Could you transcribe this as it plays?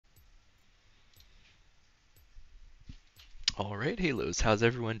Alright, Halos, how's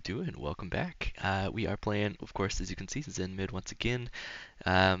everyone doing? Welcome back. We are playing, of course, as you can see, Zen mid once again.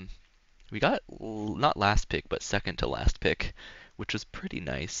 Um, we got not last pick, but second to last pick, which was pretty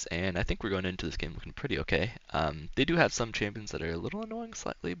nice, and I think we're going into this game looking pretty okay. They do have some champions that are a little annoying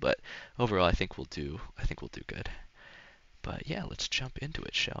slightly, but overall I think we'll do good. But yeah, let's jump into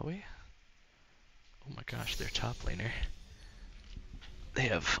it, shall we? Oh my gosh, their top laner. They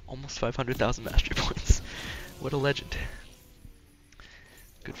have almost 500,000 mastery points. What a legend.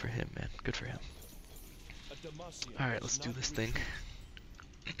 Good for him, man. Good for him. Alright, let's do this thing.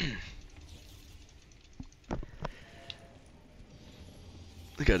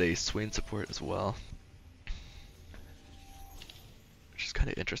 They got a Swain support as well, which is kind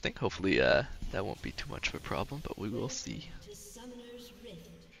of interesting. Hopefully that won't be too much of a problem, but we will see.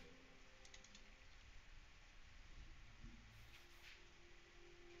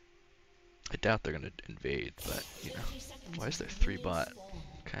 I doubt they're gonna invade, but you know. Why is there 3 bot?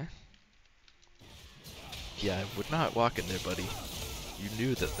 Okay. Yeah, I would not walk in there, buddy. You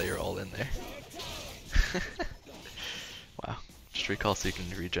knew that they are all in there. Wow. Just recall so you can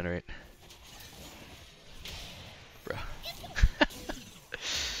regenerate. Bruh.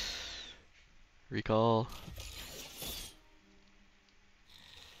 Recall.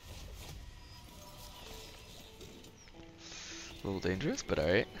 A little dangerous, but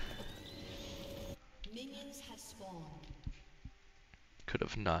alright. Could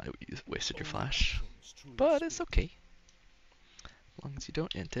have not wasted your flash, but it's okay. As long as you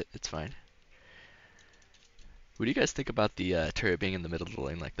don't int it, it's fine. What do you guys think about the turret being in the middle of the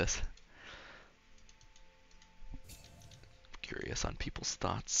lane like this? Curious on people's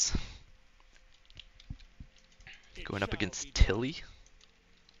thoughts. Going up against Tilly.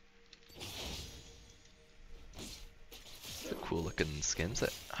 It's a cool looking skin. Is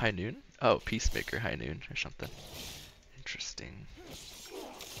that High Noon? Oh, Peacemaker High Noon or something. Interesting.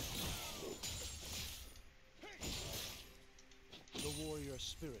 The warrior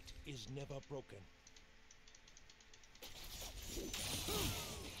spirit is never broken.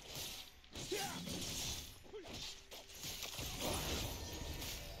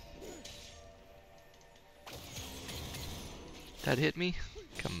 That hit me?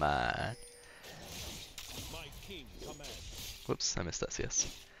 Come on. My king commands. Whoops, I missed SCS.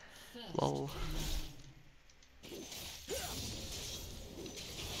 Lol.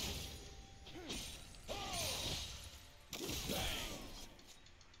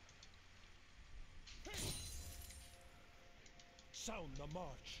 Sound the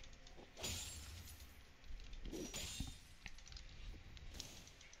march.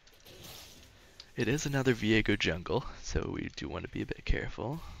 It is another Viego jungle, so we do want to be a bit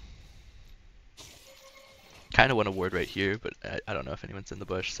careful. Kind of want to ward right here, but I don't know if anyone's in the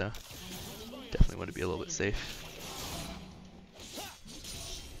bush, so definitely want to be a little bit safe.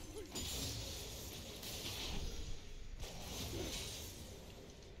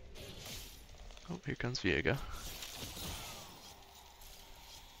 Oh, here comes Viego.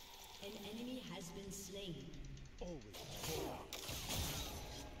 An enemy has been slain. Always pull out.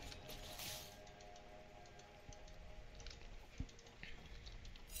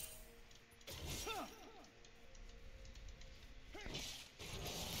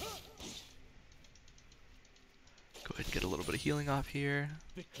 Go ahead and get a little bit of healing off here.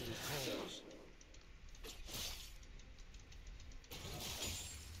 Victory calls.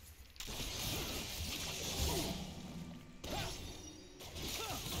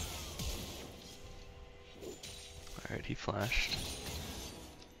 Alright, he flashed.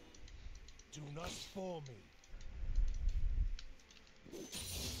 Do not spoil me.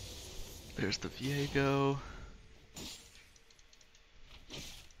 There's the Viego.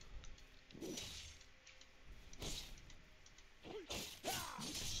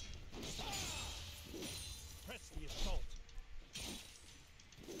 Press the assault.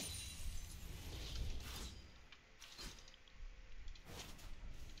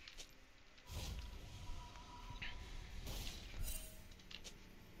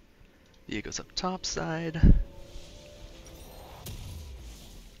 Viego's up top side.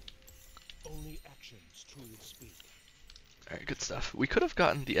 Only actions truly speak. Alright, good stuff. We could have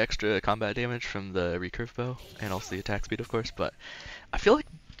gotten the extra combat damage from the recurve bow, and also the attack speed, of course, but I feel like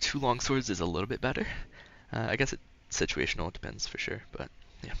 2 long swords is a little bit better. I guess it's situational, it depends for sure, but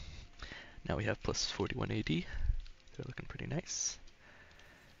yeah. Now we have plus 41 AD. They're looking pretty nice.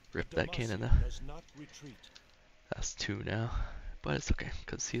 Rip that cannon though. Does not retreat. That's 2 now, but it's okay,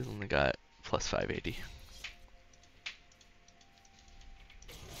 because he's only got plus 5 AD.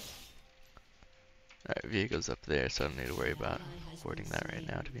 Alright, Viego's up there, so I don't need to worry about warding that right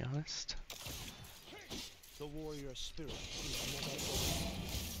now, to be honest. The warrior spirit is never broken.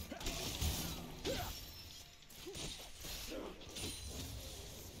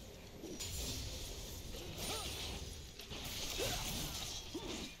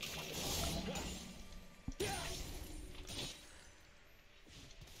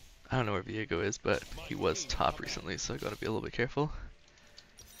 I don't know where Viego is, but he was top recently, so I gotta be a little bit careful.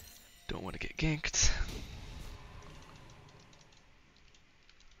 Don't want to get ganked.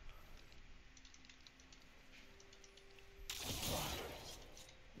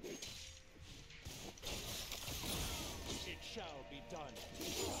 It shall be done.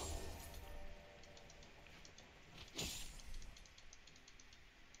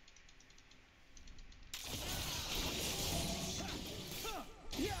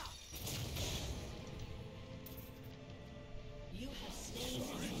 You have slain an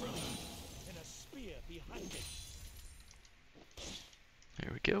enemy. And a spear behind it.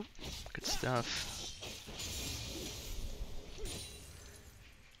 There we go. Good stuff.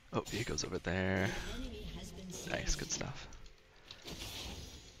 Oh, Viego's over there. An enemy has been slain. Nice, good stuff.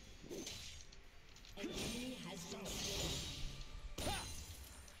 An enemy has been slain.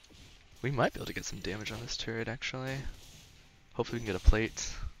 We might be able to get some damage on this turret, actually. Hopefully we can get a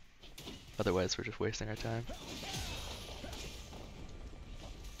plate. Otherwise, we're just wasting our time.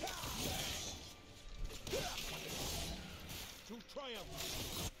 To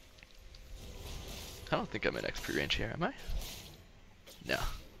triumph. I don't think I'm in XP range here, am I? No.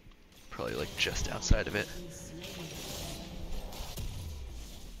 Probably like just outside of it.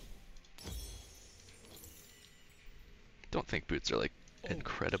 Don't think boots are like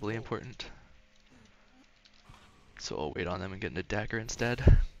incredibly important. So I'll wait on them and get into dagger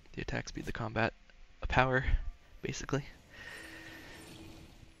instead. The attack speed, the combat, a power, basically.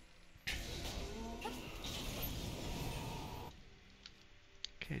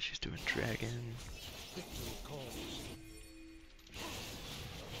 Okay, she's doing dragon. Victory calls.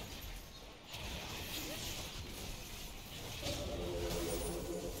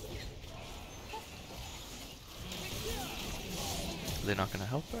 Are they not gonna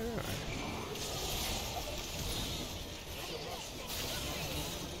help her? Or?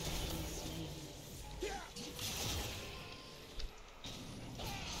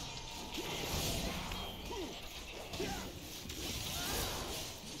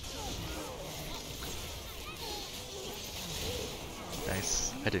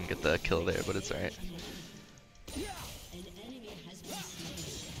 Nice. I didn't get the kill there, but it's alright. An enemy has been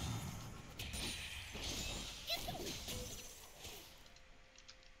slain.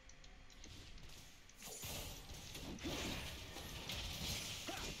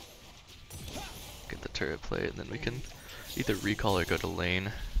 Get the turret plate, and then we can either recall or go to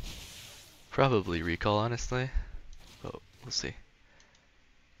lane. Probably recall, honestly. But we'll see.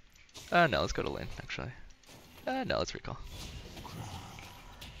 No, let's go to lane, actually. No, let's recall.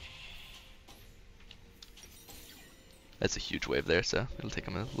 That's a huge wave there, so it'll take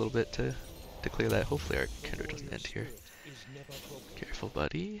him a little bit to clear that. Hopefully our Kindred doesn't end here. Is never broken. Careful,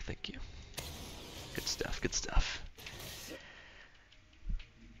 buddy. Thank you. Good stuff, good stuff.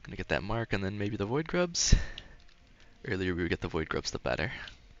 Gonna get that mark and then maybe the Void Grubs. Earlier we would get the Void Grubs, the better.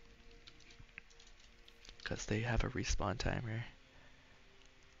 Because they have a respawn timer.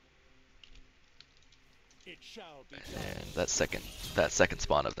 It shall be done. And that second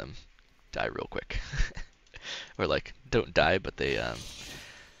spawn of them die real quick. Or like, don't die, but they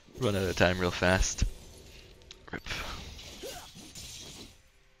run out of time real fast. Rip.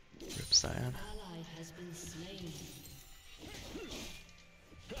 Rip Scion. Ally has been slain.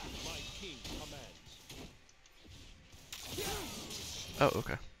 My king commands. Oh,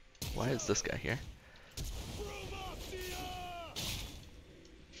 okay. Why is this guy here?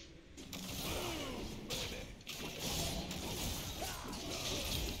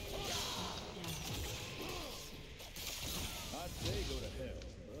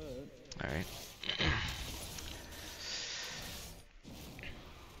 Alright.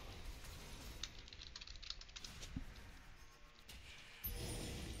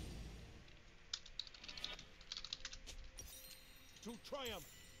 To triumph.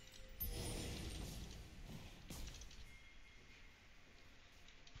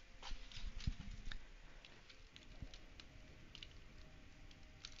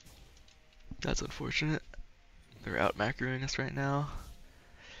 That's unfortunate. They're out macroing us right now.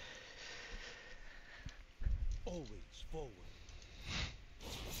 Always forward.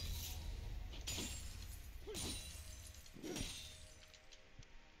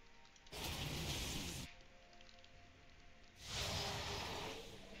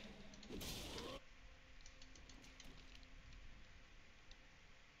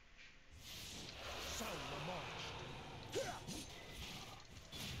 Sound the mark.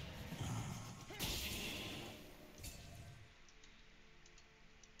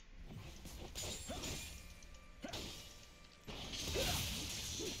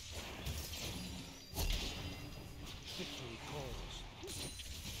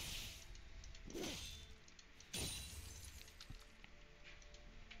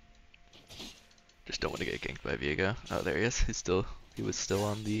 to get ganked by Viego. Oh, there he is. He was still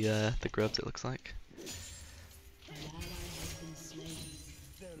on the grubs, it looks like. An ally has been slain.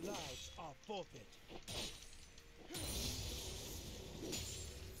 Their lives are forfeit.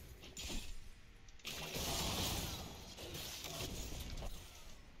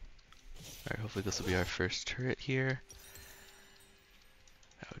 Alright, hopefully this will be our first turret here.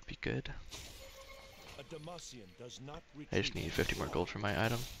 That would be good. A Demacian does not I just retreat. need 50 more gold for my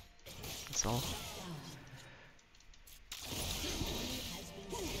item. That's all.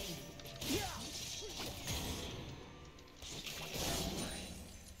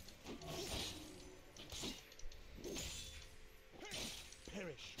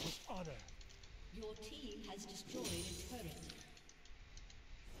 Perish with honor. Your team has destroyed a turret.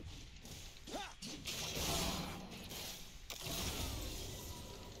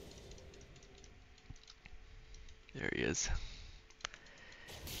 There he is.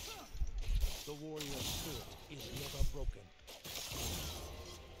 The warrior spirit is never broken.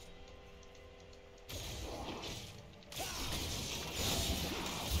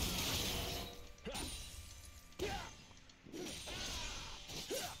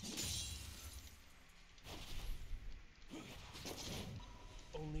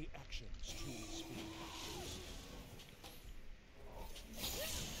 Only actions truly speak.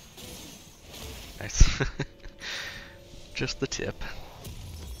 Nice. Just the tip.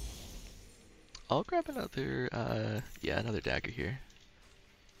 I'll grab another, yeah, another dagger here.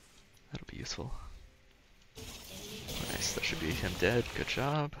 That'll be useful. Nice, that should be him dead. Good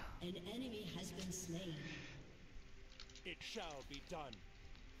job. An enemy has been slain. It shall be done.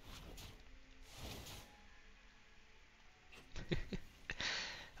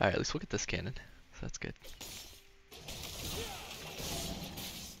 Alright, at least we'll get this cannon. So that's good.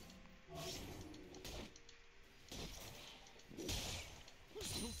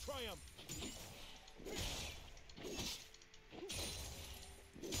 To triumph.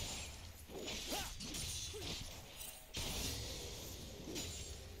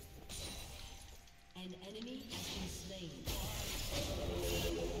 An enemy has been slain.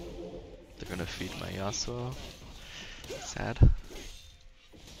 They're gonna feed my Yasuo. Sad. An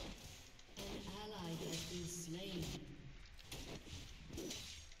ally has been slain.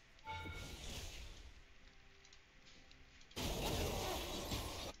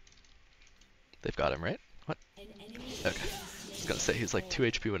 They've got him, right? What? An enemy Okay. I was gonna say, he was like 2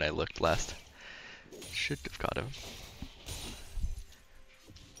 HP when I looked last. Should have got him.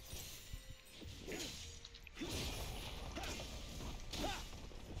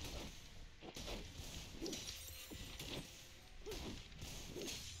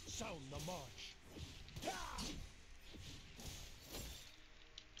 Sound the march.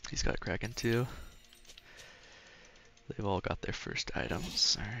 He's got Kraken too. They've all got their first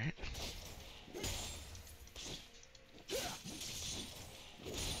items. Alright.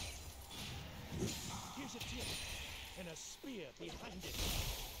 Here's a tip and a spear behind it.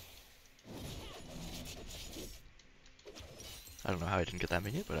 I don't know how I didn't get that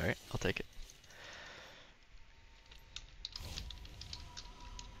minion, but alright, I'll take it.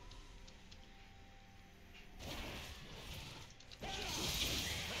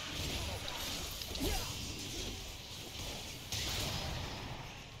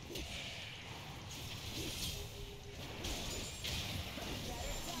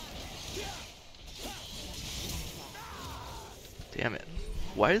 Damn it.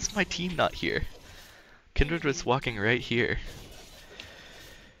 Why is my team not here? Kindred was walking right here.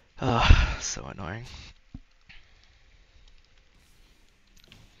 Ah, so annoying.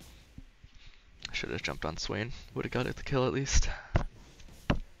 I should have jumped on Swain. Would have got it the kill at least.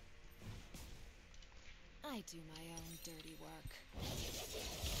 I do my own dirty work.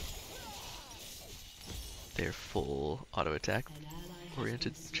 They're full auto attack An ally has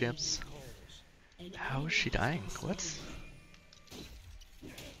oriented been slain. champs. An How enemy is she has been dying? slain. What?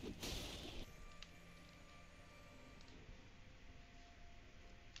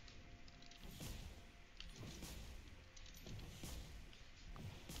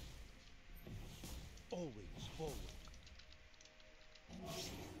 Always forward.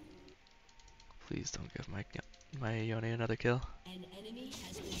 Please don't give my Yone another kill. An enemy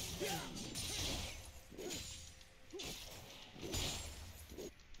has been slain.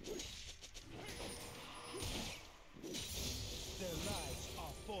 Their lives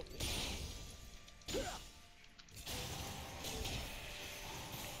are forfeit.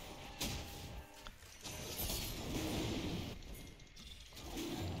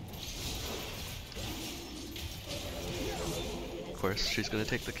 Of course, she's gonna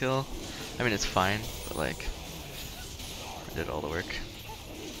take the kill. I mean, it's fine, but like, I did all the work.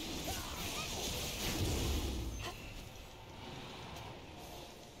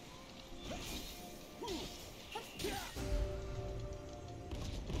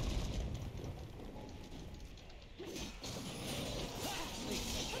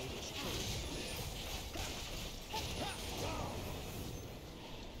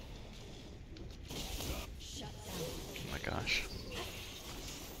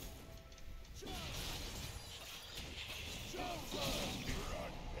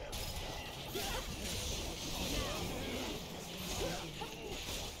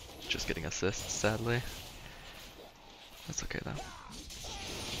 just getting assists, sadly. That's okay though.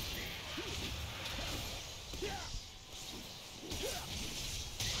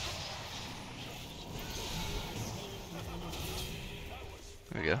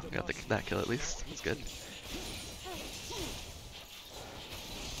 There we go. Got that kill at least. That's good.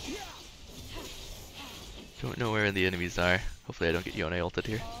 Don't know where the enemies are. Hopefully I don't get Yone ulted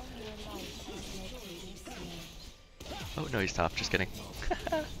here. Oh no, he's top. Just kidding.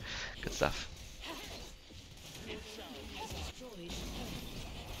 Good stuff.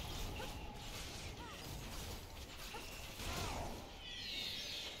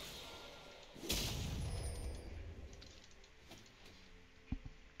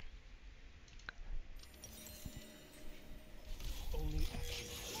 Only action.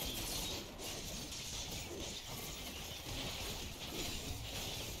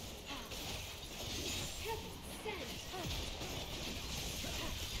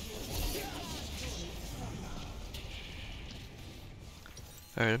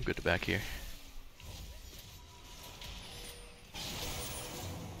 Alright, I'm good to back here.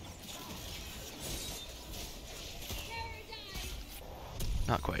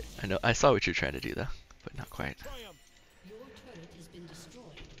 Not quite. I know. I saw what you're trying to do though, but not quite. Triumph. Your turret has been destroyed.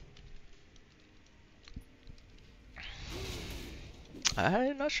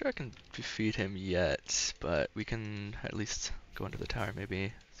 I'm not sure I can defeat him yet, but we can at least go into the tower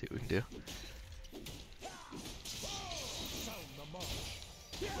maybe, see what we can do. Sound the march.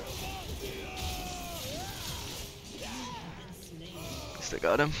 At least I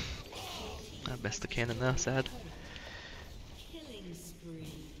got him. I missed the cannon though, sad. Killing spree.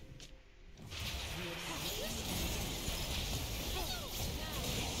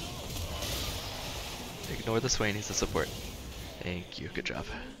 Ignore the Swain, he's a support. Thank you, good job.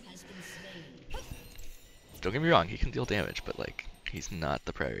 Has been slain. Don't get me wrong, he can deal damage, but like, he's not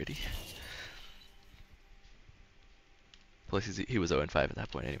the priority. Plus he was 0-5 at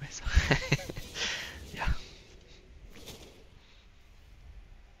that point anyway, so yeah.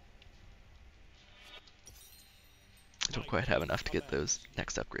 I don't quite have enough to get those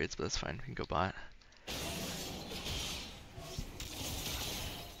next upgrades, but that's fine, we can go bot.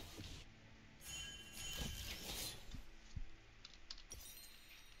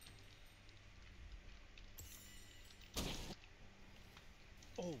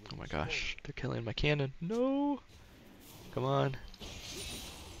 Oh my gosh, they're killing my cannon. No! Come on.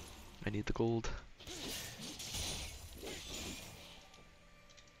 I need the gold.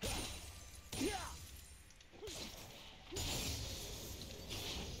 An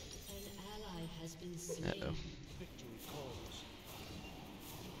ally has been slain. Uh-oh. Victory calls.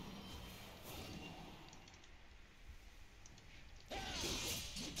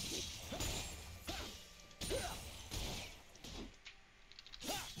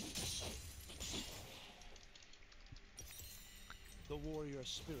 The warrior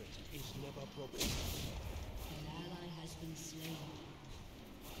spirit is never broken. An ally has been slain.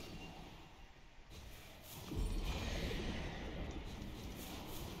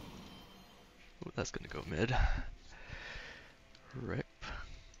 Ooh, that's gonna go mid. Rip.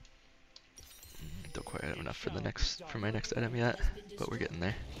 Don't quite have enough for my next item yet, but we're getting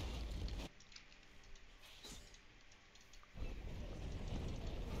there.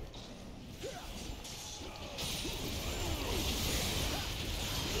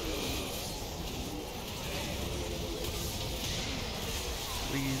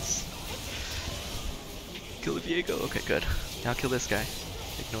 Please. Kill Diego. Okay, good. Now kill this guy.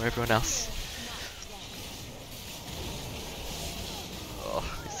 Ignore everyone else. Oh,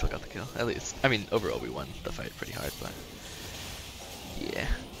 we still got the kill. At least, I mean, overall we won the fight pretty hard, but yeah,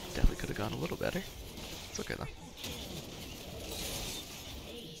 definitely could have gone a little better. It's okay though.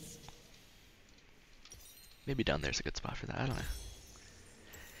 Maybe down there's a good spot for that. I don't know.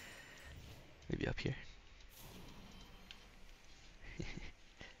 Maybe up here.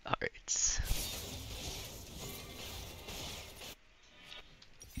 Alright.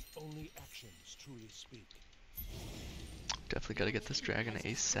 Only actions truly speak. Definitely gotta get this dragon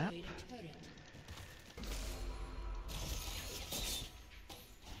ASAP. Destroyed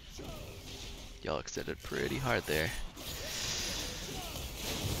a turret. Y'all extended pretty hard there.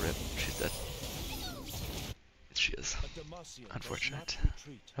 Rip, she's dead. She is. A Demacian does Unfortunate. not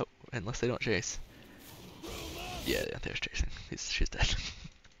retreat. Oh, unless they don't chase. Yeah, there's chasing. She's dead.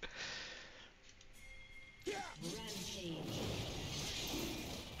 Rampage.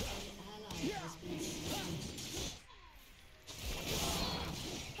 An ally has been slain.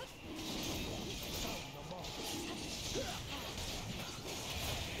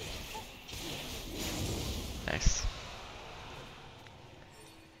 Nice.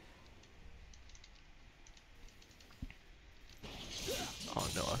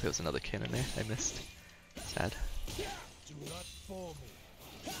 there was another cannon there. I missed. Sad. Do not bore me.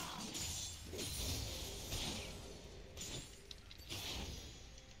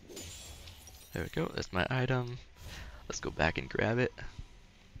 There we go. That's my item. Let's go back and grab it.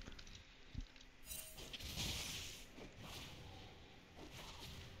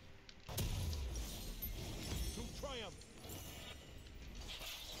 To triumph.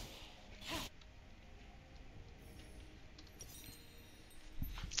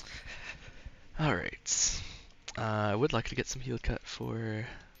 Alright. I would like to get some heal cut for,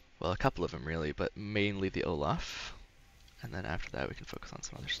 well, a couple of them really, but mainly the Olaf. And then after that we can focus on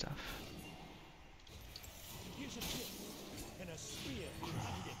some other stuff. Here's a tip and a spear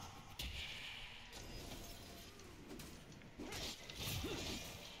behind it.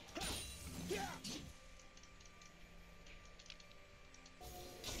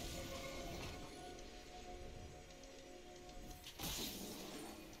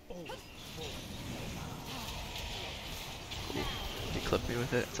 Oh, boy. He clipped me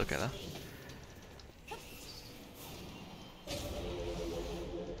with it. It's okay though.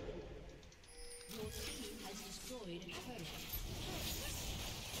 Your team has destroyed a turret.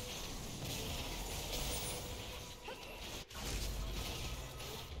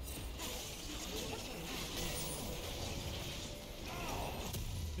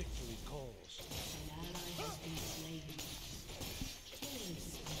 Victory calls. An ally has been slain. Killing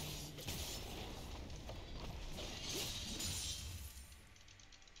spree.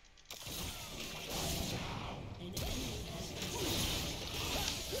 An enemy has been slain.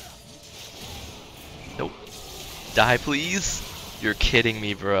 Nope. Die, please. You're kidding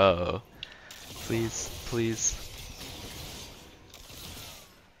me, bro. Please, please.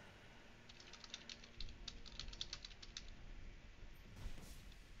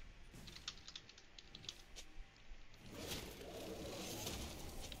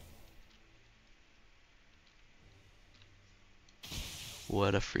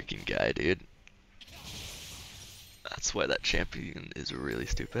 What a freaking guy, dude. That's why that champion is really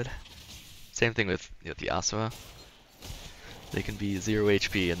stupid. Same thing with the Asura. They can be 0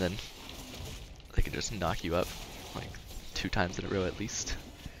 HP and then they can just knock you up like 2 times in a row at least.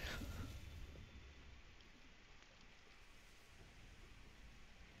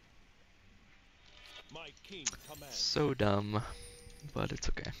 My king commands. So dumb, but it's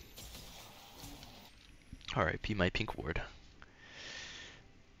okay. R.I.P. my pink ward.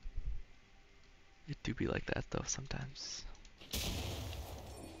 It do be like that though sometimes.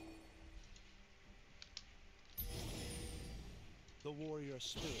 The warrior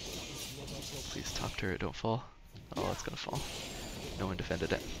spirit is never broken. Please top turret don't fall. Oh, it's gonna fall. No one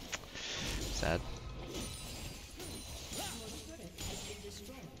defended it. Sad. Your turret has been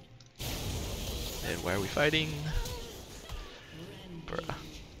destroyed. And why are we fighting? Rampage. Bruh.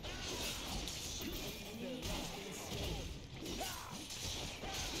 An enemy has been slain.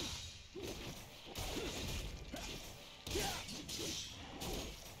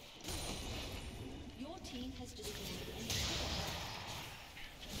 Your team has destroyed an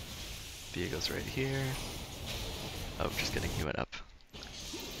Viego's right here. Oh, just kidding, he went up.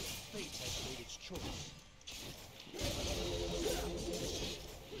 Fate has made its choice.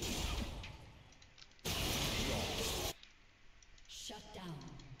 shut down.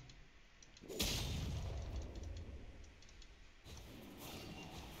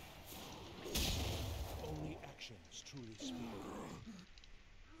 Only actions truly speak.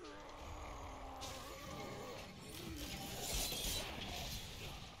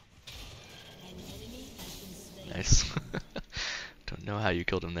 An enemy has been slain. Nice. Don't know how you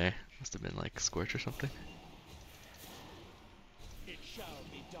killed him there. Must have been like Scorch or something. It shall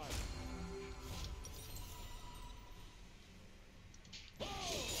be done.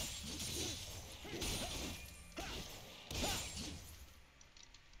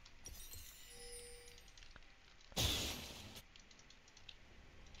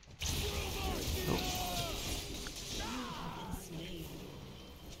 Oh, Slain.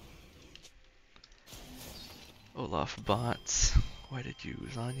 Olaf bots. Why did you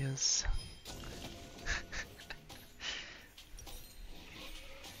use Anya's?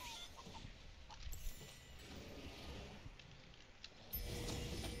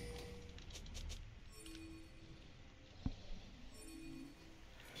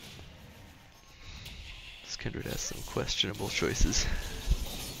 This Kindred has some questionable choices.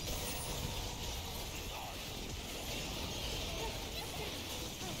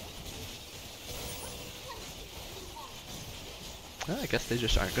 Oh, I guess they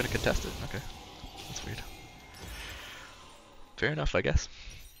just aren't going to contest it. Okay. That's weird. Fair enough, I guess.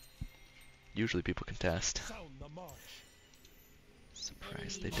 Usually people contest. Sound the march.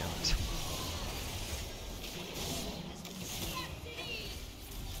 Surprised they don't.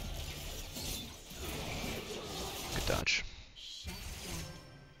 Good dodge. Shut down.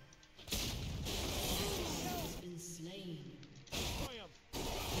 Has been slain.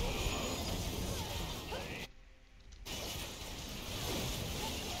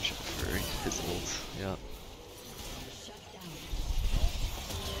 Check for his ult. Yeah. Shut down.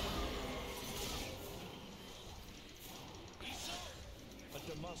 A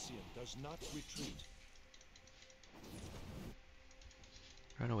Demacian does not retreat.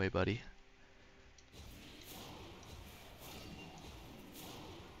 Run away, buddy.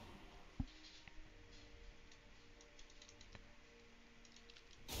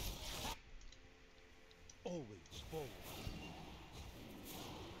 Always forward.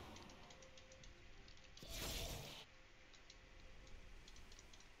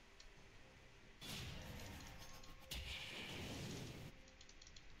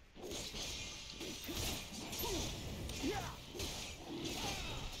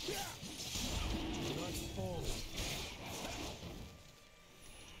 Not forward.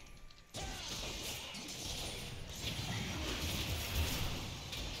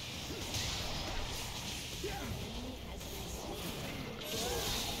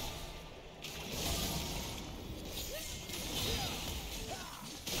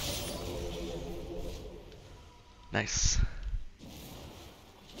 Nice.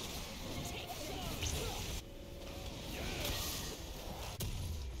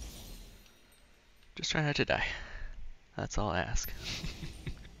 Just try not to die. That's all I ask.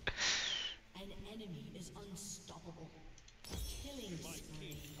 An enemy is unstoppable. Killing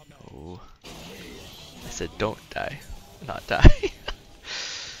spree. Oh. I said don't die, not die.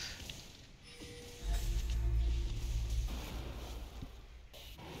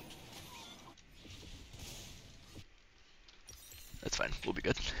 That's fine. We'll be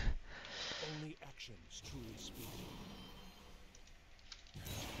good. Only actions truly speak.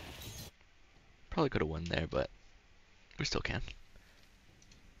 Probably could have won there, but we still can.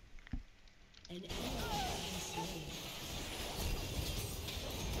 An enemy has been slain.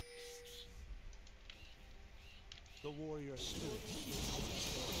 The warrior spirit.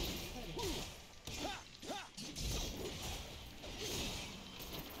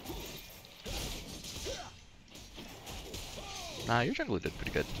 Nah, your jungle did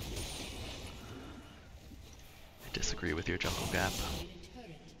pretty good. I disagree with your jungle gap.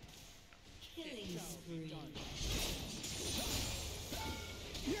 Turret. Killing spree.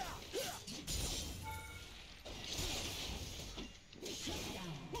 Shut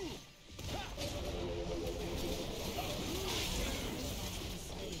down.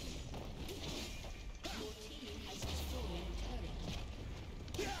 Your team has destroyed a turret.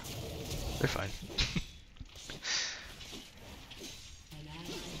 They're fine. An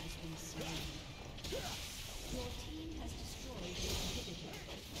ally has been slain. Your team has destroyed an inhibitor.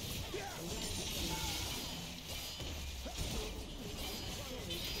 Rampage. Your team has destroyed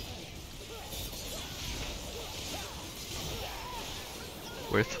a turret.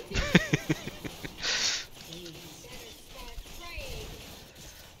 Worth.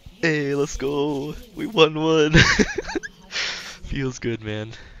 Hey, let's go. We won one. Feels good,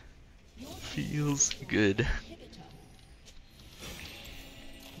 man. Feels good.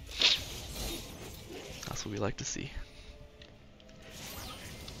 That's what we like to see.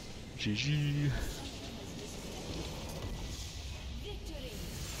 GG.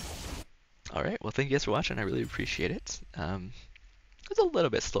 Alright, well thank you guys for watching, I really appreciate it. It was a little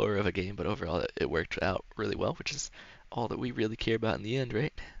bit slower of a game, but overall it worked out really well, which is all that we really care about in the end,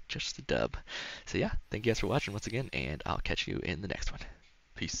 right? Just the dub. So yeah, thank you guys for watching once again, and I'll catch you in the next one.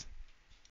 Peace.